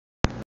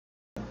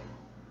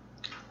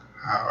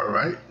All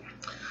right,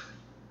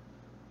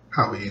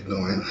 how are you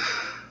doing?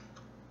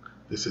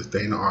 This is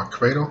Dana R.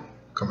 Cradle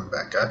coming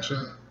back at you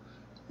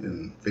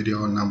in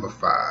video number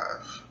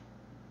 5.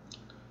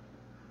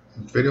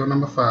 In video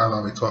number 5,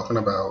 I'll be talking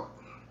about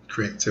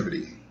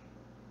creativity,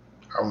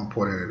 how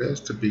important it is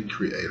to be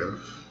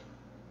creative,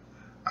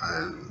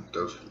 and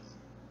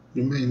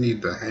you may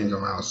need to hang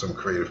around some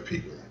creative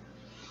people.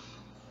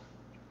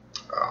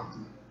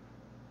 Um,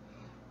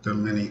 there are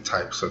many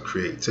types of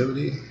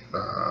creativity.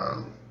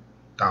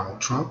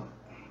 Donald Trump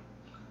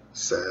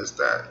says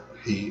that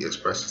he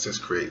expresses his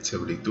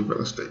creativity through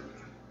real estate.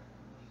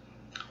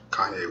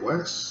 Kanye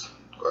West,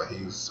 well,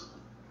 his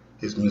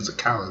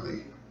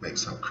musicality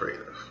makes him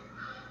creative,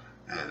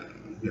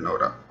 and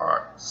the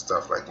art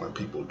stuff, like when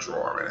people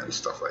draw and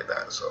stuff like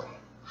that. So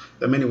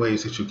there are many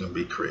ways that you can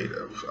be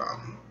creative.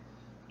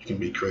 You can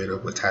be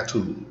creative with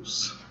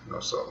tattoos,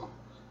 so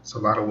it's a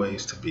lot of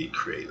ways to be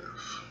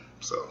creative.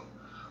 So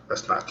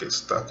let's not get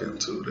stuck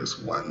into this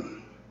one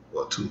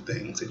or two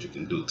things that you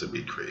can do to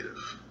be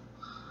creative.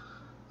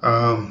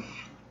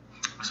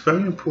 It's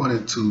very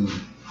important to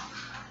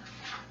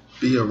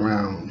be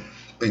around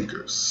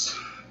thinkers.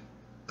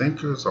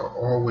 Thinkers are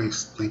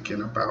always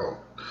thinking about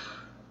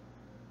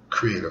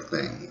creative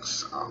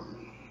things,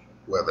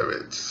 whether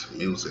it's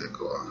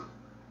music or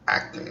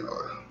acting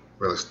or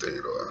real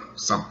estate or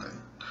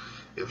something.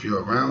 If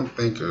you're around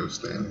thinkers,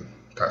 then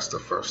that's the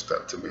first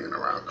step to being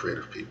around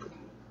creative people.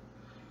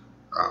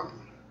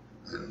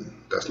 And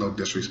that's no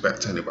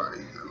disrespect to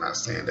anybody. I'm not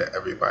saying that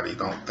everybody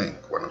don't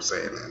think. What I'm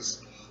saying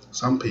is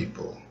some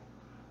people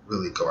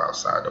really go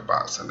outside the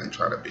box and they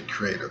try to be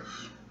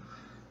creative.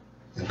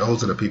 And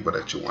those are the people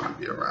that you want to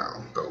be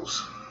around,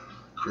 those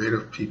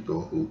creative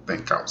people who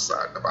think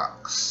outside the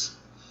box.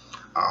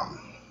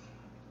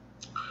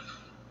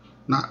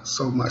 Not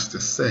so much to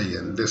say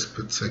in this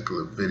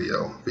particular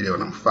video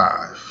number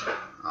 5,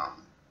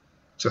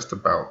 just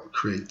about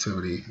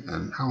creativity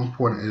and how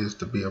important it is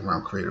to be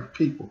around creative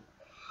people.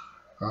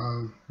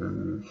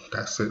 And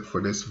that's it for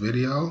this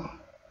video,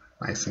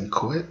 nice and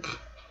quick.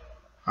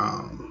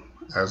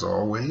 As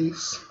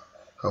always,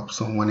 help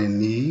someone in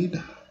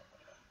need.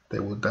 They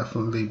will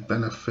definitely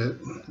benefit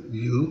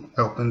you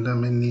helping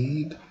them in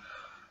need.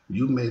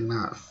 You may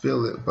not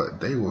feel it, but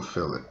they will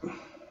feel it.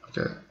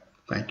 Okay,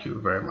 thank you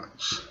very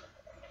much.